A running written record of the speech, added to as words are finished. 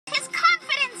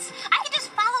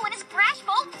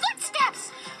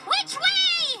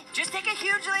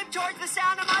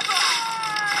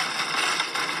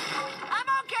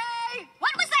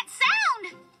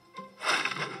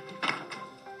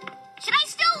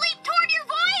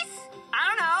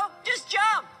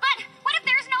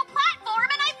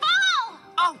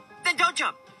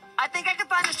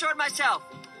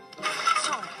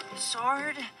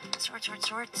sword. Sword.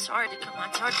 Come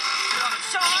on, sword.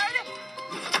 Sword!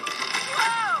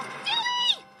 Whoa!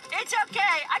 Dewey! It's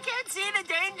okay. I can't see the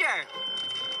danger.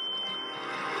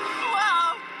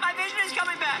 Whoa! My vision is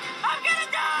coming back. I'm gonna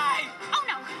die! Oh,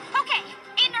 no. Okay.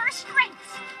 Inner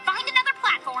strengths. Find another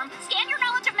platform. Scan your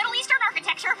knowledge of Middle Eastern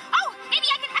architecture. Oh, maybe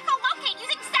I can echolocate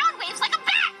using sound waves like a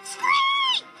bat.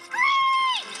 Scream!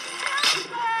 Scream!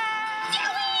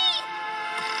 Dewey!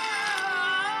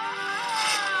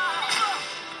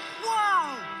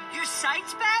 Whoa! Your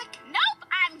sight's back? Nope,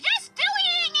 I'm just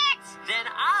doing it! Then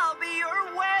I'll be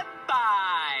your web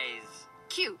eyes.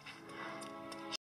 Cute.